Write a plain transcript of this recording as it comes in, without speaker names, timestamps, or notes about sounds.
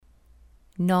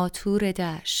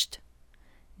ناتوردشت،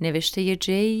 نوشته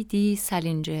دی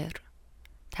سلینجر،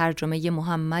 ترجمه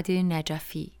محمد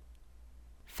نجفی.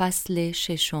 فصل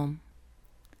 6.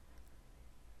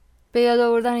 به یاد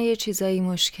آوردن یه چیزایی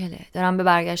مشکله. دارم به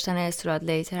برگشتن استراد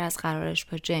لیتر از قرارش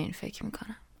با جین فکر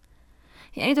میکنم.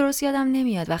 یعنی درست یادم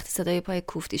نمیاد وقتی صدای پای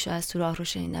کوفتیشو از تو راه رو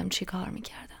شنیدم چی کار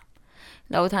میکردم.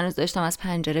 لابد هنوز داشتم از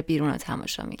پنجره بیرون رو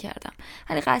تماشا میکردم،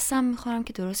 ولی قسم میخورم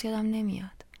که درست یادم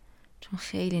نمیاد، چون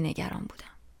خیلی نگران بودم.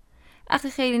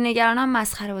 وقتی خیلی نگرانم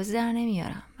مسخره بازی در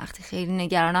نمیارم. وقتی خیلی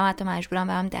نگرانم حتی مجبورم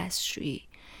برم دستشویی،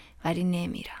 ولی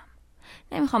نمیرم.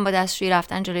 نمیخوام با دستشویی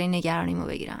رفتن جلوی نگرانیمو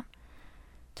بگیرم.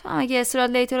 تو هم اگه استراد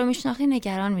لیتر رو میشناختی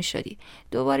نگران میشدی.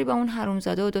 دوباری با اون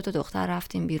حرومزاده و 2 دختر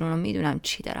رفتیم بیرون و میدونم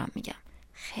چی دارم میگم.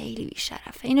 خیلی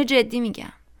بی‌شرفه. اینو جدی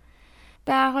میگم.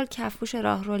 به هر حال کفپوش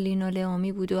راهرو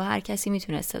لینولئومی بود و هر کسی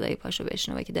میتونه صدای پاشو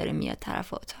بشنوه که داره میاد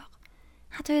طرف اتاق.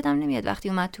 حتی یادم نمیاد وقتی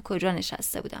اومد تو کجا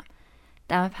نشسته بودم.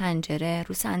 دم پنجره،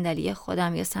 رو صندلی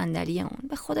خودم یا صندلی اون،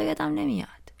 به خدا یادم نمیاد.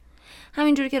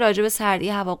 همینجوری که راجب سردی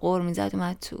هوا قور میزد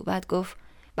اومد تو. بعد گفت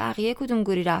بقیه کدوم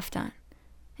گوری رفتن؟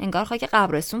 انگار خاک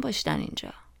قبرستون پاشیدن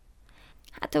اینجا.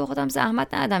 حتی به خودم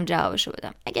زحمت ندادم جوابشو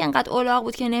بدم. اگه انقدر اولاغ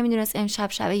بود که نمیدونست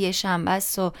امشب شب یه شنبه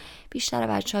است و بیشتر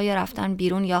بچه‌ها یا رفتن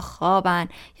بیرون یا خوابن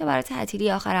یا برای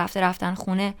تعطیلی آخر هفته رفتن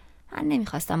خونه، من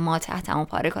نمیخواستم ما تحتمو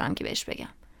پاره کنم که بهش بگم.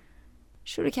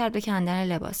 شروع کرد به کندن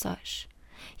لباساش.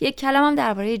 یک کلمم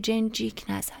درباره جین جیک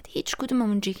نزد. هیچ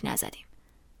کدوممون جیک نزدیم.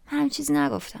 منم چیزی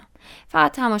نگفتم.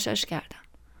 فقط تماشاش کردم.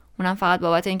 اونم فقط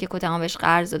بابت اینکه کتمو بهش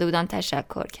قرض داده بودم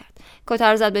تشکر کرد. کت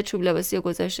رو زد به چوب لباسی و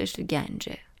گذاشتش تو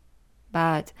گنجه.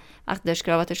 بعد وقتی داشت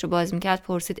کراواتش رو باز میکرد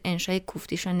پرسید انشای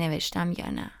کوفتیش رو نوشتم یا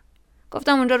نه.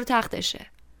 گفتم اونجا رو تختشه.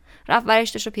 رفت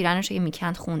ورشتش و پیرنش رو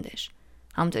میکند خوندش.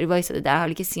 همونطوری وایساده در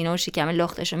حالی که سینه و شکم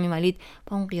لختش رو میمالید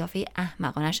با اون قیافه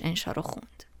احمقانش انشا رو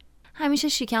خوند. همیشه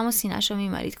شکم و سینه‌ش رو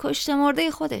میمالید. کشته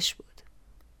مرده خودش بود.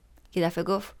 یه دفعه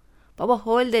گفت بابا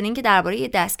هولدن این که درباره یه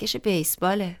دستکش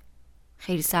بیسباله.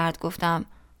 خیلی سرد گفتم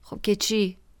خب که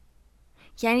چی؟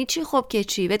 یعنی چی خب که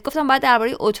چی؟ بهت گفتم باید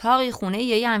درباره اتاقی خونه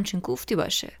یا یه همچین کوفتی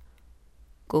باشه.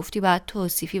 گفتی باید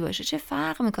توصیفی باشه. چه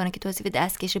فرق میکنه که توصیف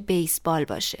دستکش بیسبال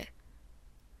باشه؟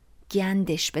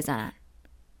 گندش بزنن.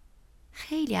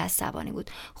 خیلی عصبانی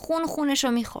بود.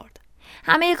 خونشو میخورد.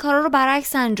 همه کارا رو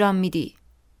برعکس انجام میدی.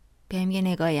 بهم یه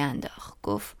نگاهی انداخت.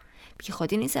 گفت بی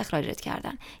خودی نیست اخراجت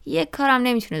کردن. یک کارم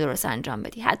نمیتونه درست انجام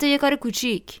بدی. حتی یه کار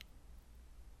کوچیک.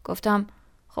 گفتم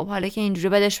خب حالا که اینجوری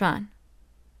بدش من.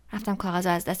 رفتم کاغذ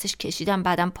از دستش کشیدم،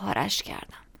 بعدم پارش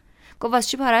کردم. گفت واسه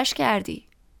چی پارش کردی؟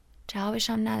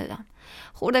 جوابشم ندادم.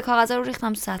 خورده کاغذ رو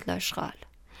ریختم تو سطل آشغال.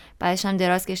 بعدشم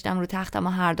دراز کشیدم رو تختم و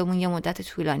هر دومون یه مدت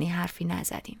طولانی حرفی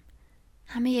نزدیم.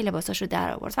 همه یه لباساشو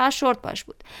در آورد. فقط شورت پاش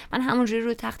بود. من همونجوری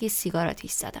رو تخت یه سیگار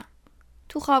آتیش زدم.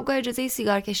 تو خوابگاه اجازه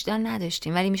سیگار کشیدن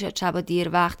نداشتیم، ولی میشد شبا دیر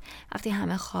وقتی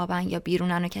همه خوابن یا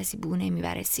بیرونن و کسی بو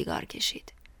نمیبره سیگار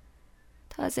کشید.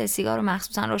 تازه سیگار رو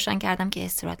مخصوصا روشن کردم که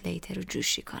استراد لیتر رو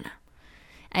جوشی کنم.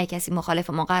 اگه کسی مخالف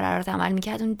مقررات عمل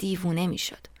میکرد اون دیوونه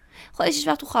میشد. خودش هیچ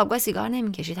وقت تو خوابگاه سیگار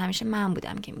نمیکشید. همیشه من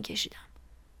بودم که میکشیدم.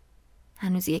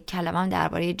 هنوز یک کلمه‌ام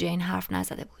درباره جین حرف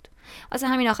نزده بود. واسه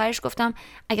همین آخرش گفتم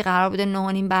اگه قرار بوده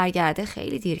 9:30 برگرده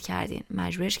خیلی دیر کردین.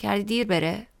 مجبورش کردی دیر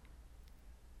بره؟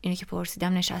 اینو که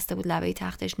پرسیدم نشسته بود لبه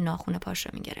تختش ناخن پاش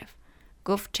رو میگرفت.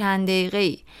 گفت چند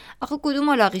دقیقه‌ای؟ آخه کدوم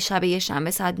ملاقی شب یه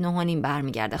شنبه ساعت 9:30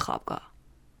 برمیگرده خوابگاه؟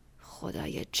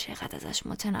 خدایا چقدر ازش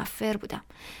متنفر بودم.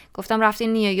 گفتم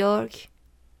رفتین نیویورک؟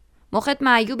 مخت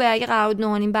معیوبه؟ اگه قرار بود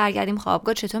 9:30 برگردیم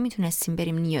خوابگاه چطور میتونستیم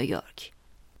بریم نیویورک؟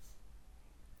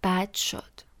 بد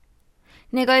شد.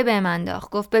 نگاهی به من انداخت.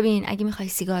 گفت ببین اگه میخوای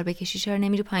سیگار بکشی چرا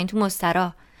نمیری پایین تو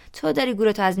مسترا؟ تو داری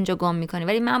گورتو از اینجا گم میکنی،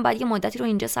 ولی من باید یه مدتی رو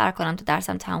اینجا سر کنم تا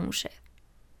درسم تموم شه.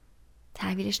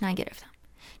 تحویلش نگرفتم.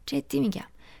 جدی میگم.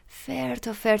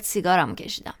 فرت سیگارمو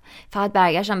کشیدم. فقط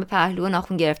برگشتم به پهلو و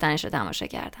ناخن گرفتنش رو تماشا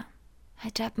کردم.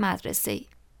 عجب مدرسه‌ای.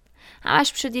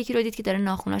 همش میشد یکی رو دید که داره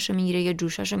ناخوناشو میگیره یا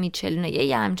جوشاشو میچلونه یا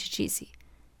یه همچی چیزی.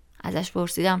 ازش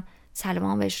پرسیدم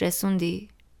سلامو بهش رسوندی؟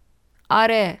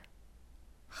 آره.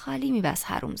 خالی میبس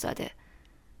حرومزاده.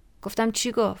 گفتم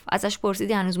چی گفت؟ ازش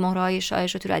پرسیدی هنوز مهرهای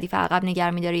شاهش رو تو ردیف عقب نگه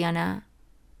می‌داره یا نه؟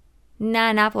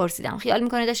 نه پرسیدم. خیال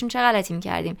میکنه داشتیم چه غلطی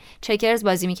میکردیم؟ چکرز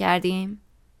بازی میکردیم؟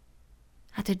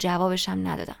 حتی جوابش هم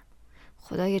ندادم.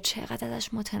 خدایا چقدر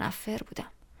ازش متنفر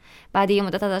بودم. بعد یه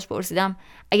مدت ازش پرسیدم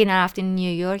اگه نرفتین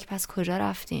نیویورک پس کجا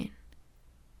رفتین؟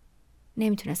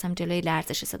 نمیتونستم جلوی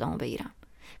لرزش صدامو بگیرم.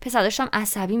 پس داشتم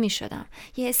عصبی میشدم.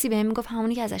 یه حسی بهم میگفت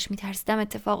همونی که ازش میترسیدم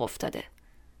اتفاق افتاده.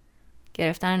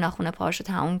 گرفتن ناخن پاهاشو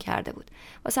تموم کرده بود.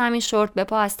 واسه همین شورت به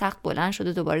پا از تخت بلند شد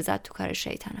و دوباره زد تو کار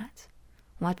شیطنت.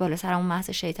 اومد بالا سرمون محض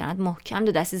شیطنت محکم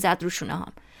 2 دستی زد رو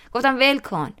شونه‌هام. گفتم ول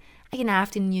کن. اگه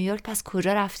نرفتین نیویورک پس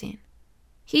کجا رفتین؟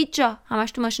 هیچ جا،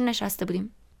 همش تو ماشین نشسته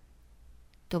بودیم.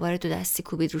 دوباره 2 دستی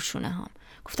کوبید رو شونه هام.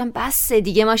 گفتم بس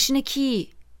دیگه. ماشین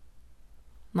کی؟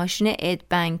 ماشین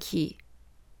ادبنکی.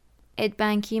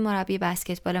 ادبنکی مربی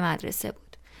بسکتبال مدرسه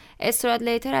بود.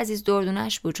 استرادلیتر عزیز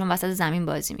دردونش بود چون وسط زمین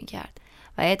بازی میکرد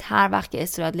و اد هر وقت که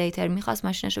استرادلیتر میخواست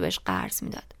ماشینشو بهش قرض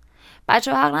میداد.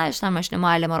 بچه‌ها حق نداشتن ماشین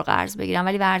معلم‌ها رو قرض بگیرن،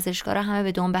 ولی ورزشکارا همه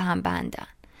به دنبه هم بندن.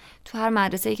 تو هر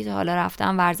مدرسه‌ای که تا حالا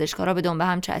رفتم ورزشکارا به دنبه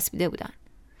هم چسبیده بودن.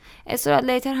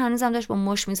 استرادلیتر هنوزم داشت با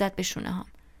مش میزد به شونه هام.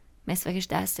 مسواکش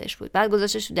دستش بود. بعد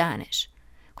گذاشتش تو دهنش.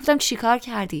 گفتم چیکار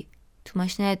کردی؟ تو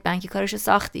ماشین ادبنکی کارشو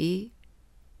ساختی؟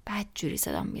 بعد جوری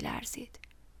صدام میلرزید.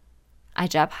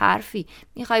 عجب حرفی.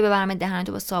 میخوای ببرم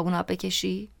دهنتو با صابون آب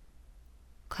بکشی؟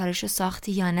 کارشو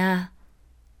ساختی یا نه؟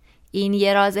 این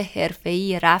یه راز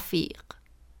حرفه‌ای رفیق.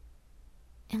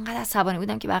 اینقدر عصبانی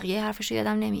بودم که بقیه حرفشو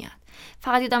یادم نمیاد.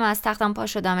 فقط یادم از تختم پا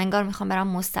شدم انگار میخوام برم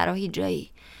مستراحی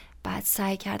جایی. بعد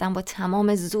سعی کردم با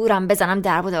تمام زورم بزنم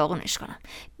درب و داغونش کنم.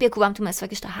 بکوبم تو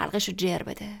مسواکش تا حلقشو جر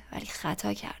بده، ولی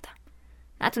خطا کردم.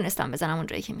 نتونستم بزنم اون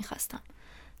جایی که میخواستم.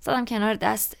 زدم کنار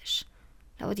دستش.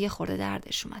 لابد یه خورده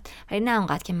دردش اومد، ولی نه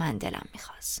اونقدر که من دلم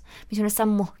میخواست. میتونستم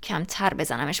محکم‌تر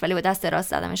بزنمش، ولی با دست راست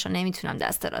زدمش و نمیتونم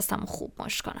دست راستمو خوب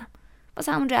مش کنم.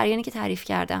 واسه همون جریانی که تعریف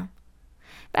کردم.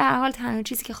 به هر حال تنها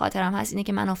چیزی که خاطرم هست اینه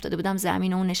که من افتاده بودم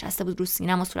زمین و اون نشسته بود رو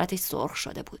سینم و صورتش سرخ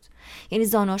شده بود. یعنی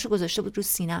زانوهاشو گذاشته بود رو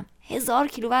سینم. 1000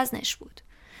 کیلو وزنش بود.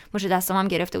 مچ دستام هم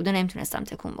گرفته بود و نمیتونستم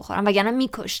تکون بخورم، وگرنه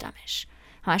میکشتمش.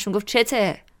 همش میگفت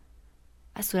چته؟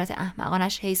 از صورت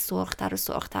احمقانش هی سرختر و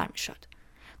سرختر میشد.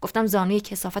 گفتم زانوی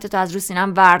کثافتتو از رو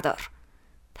سینم بردار.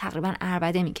 تقریبا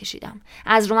عربده میکشیدم.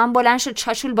 از رو من بلند شد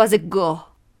چاچول باز گوه.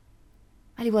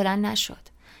 ولی بلند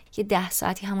نشد. یه 10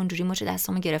 ساعتی همونجوری مچ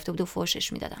دستامو گرفته بود و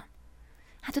فوشش میدادم.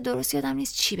 حتی درست یادم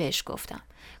نیست چی بهش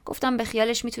گفتم به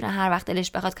خیالش میتونه هر وقت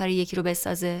دلش بخواد کار یکی رو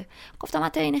بسازه. گفتم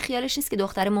حتی این خیالش نیست که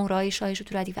دختر مهرهای شاهشو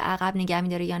تو ردیف عقب نگه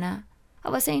می‌داره یا نه. و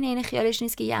واسه این خیالش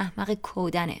نیست که یه احمق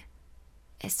کودنه.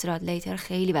 استرادلیتر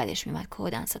خیلی بدش میاد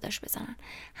کودن صداش بزنن.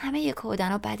 همه ی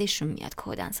کودنا بدشون میاد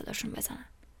کودن صداشون بزنن.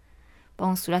 با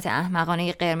اون صورت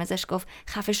احمقانه قرمزش گفت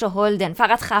خفه شو هولدن،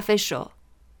 فقط خفه شو.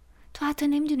 تو حتی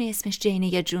نمیدونی اسمش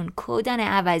جینه یا جون، کودن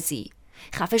عوضی.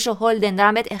 خفه شو هولدن،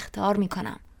 دارم بهت اخطار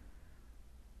میکنم.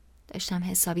 داشتم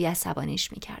حسابی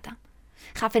عصبانیش میکردم.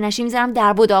 خفه نشی میذارم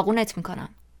درب و داغونت میکنم.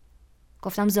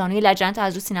 گفتم زانوی لجنتو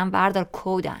از رو سینم بردار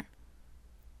کودن.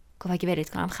 گفت اگه ولت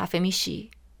کنم خفه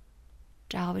میشی؟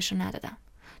 جوابشو ندادم.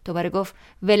 دوباره گفت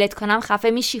ولت کنم خفه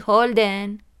میشی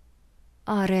هولدن؟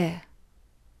 آره.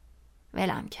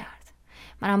 ولم کرد.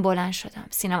 منم بلند شدم.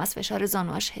 سینم از فشار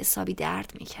زانوهاش حسابی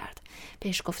درد میکرد.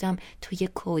 بهش گفتم تو یه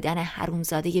کودن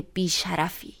حرومزاده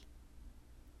بیشرفی.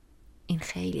 این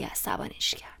خیلی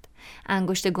عصبانیش کرد.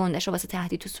 انگشت گندش رو واسه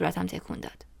تهدید تو صورتم تکون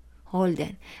داد.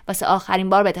 هولدن، واسه آخرین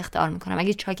بار بهت اخطار میکنم.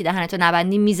 اگه چاکی دهنتو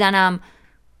نبندی میزنم.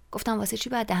 گفتم واسه چی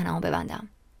باید دهنمو ببندم؟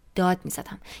 داد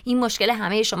میزدم. این مشکل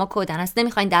همه شما کودن است.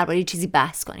 نمیخواین درباره چیزی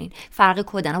بحث کنین. فرق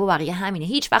کودنا با بقیه همینه.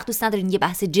 هیچ وقت دوست ندارین یه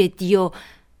بحث جدی و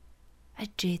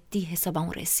جدی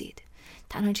حسابمون رسید.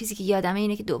 تنها چیزی که یادمه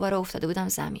اینه که دوباره افتاده بودم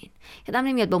زمین. یادم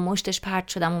نمیاد با مشتش پرت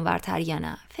شدم اونورتر یا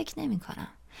نه. فکر نمی‌کنم.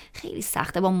 خیلی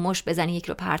سخته با مشت بزنی یک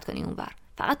رو پرت کنی اونور.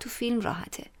 فقط تو فیلم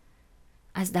راحته.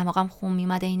 از دماغم خون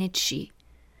میومد اینه چی.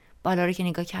 بالا رو که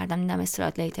نگاه کردم دیدم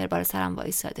استرادلیتر بالا سرم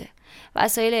وایساده.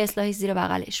 وسایل اصلاحی زیر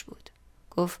بغلش بود.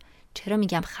 گفت چرا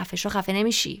میگم خفه شو خفه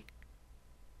نمیشی؟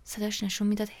 صداش نشون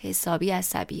میداد حسابی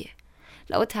عصبیه.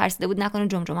 لابد ترسیده بود نکنه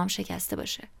جمجمه‌ام شکسته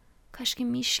باشه. کاش که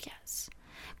میشکست.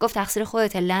 گفت تقصیر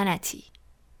خودت لعنتی.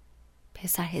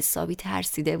 پسر حسابی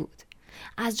ترسیده بود.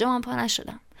 از جامم پا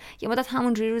نشدم. یه مدت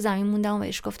همونجوری رو زمین موندم و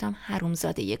بهش گفتم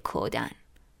حرومزاده یه کودن.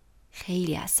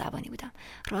 خیلی عصبانی بودم.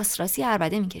 راستی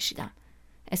عربده میکشیدم.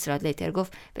 استرادلیتر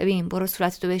گفت ببین برو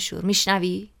صورتتو بشور.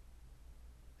 میشنوی؟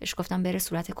 بهش گفتم بره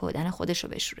صورت کودن خودشو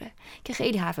بشوره که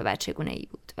خیلی حرف بچگونه ای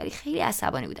بود، ولی خیلی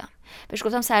عصبانی بودم. بهش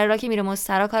گفتم سر راه که میره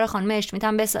مسترا کار خانم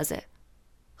اشمیتم بسازه.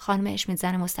 خانم اشمیت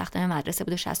زن مستخدم مدرسه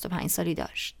بود و 65 سالی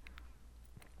داشت.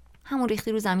 همون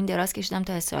ریختی رو زمین دراز کشیدم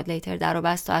تا استرادلیتر درو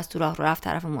بست و از تو راه رو رفت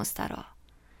طرف مسترا.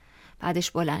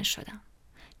 بعدش بلند شدم.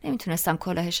 نمیتونستم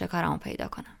کلاه شکارمو پیدا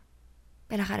کنم.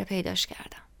 بالاخره پیداش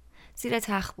کردم. زیر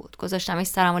تخت بود. گذاشتمش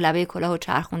سرم و لبه کلاهو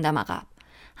چرخوندم عقب.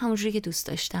 همونجوری که دوست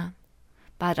داشتم.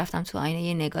 بعد رفتم تو آینه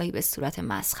یه نگاهی به صورت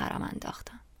مسخرم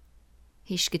انداختم.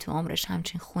 هیچکی تو عمرش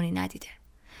همچین خونی ندیده.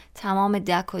 تمام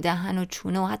دک و دهن و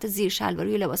چونه و حتی زیر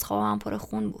شلواری و لباس خوابم پر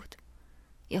خون بود.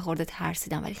 یه خورده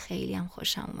ترسیدم ولی خیلی هم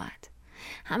خوشم اومد.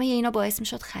 همه اینا باعث می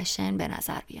شد خشن به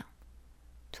نظر بیام.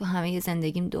 تو همه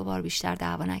زندگیم 2 بار بیشتر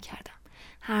دعوا نکردم.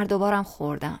 هر 2 بارم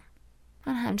خوردم.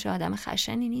 من همچین آدم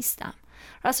خشنی نیستم.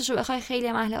 راستشو بخوای خیلی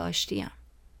اهل آشتیم.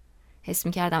 حس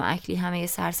می‌کردم اکلی همه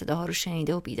سر صداها رو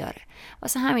شنیده و بیداره.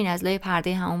 واسه همین از لای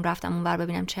پرده حموم رفتم اونور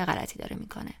ببینم چه غلطی داره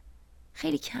میکنه.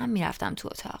 خیلی کم میرفتم تو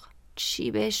اتاق.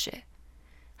 چی بشه؟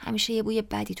 همیشه یه بوی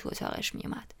بدی تو اتاقش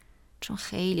میومد، چون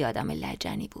خیلی آدم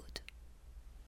لجنی بود.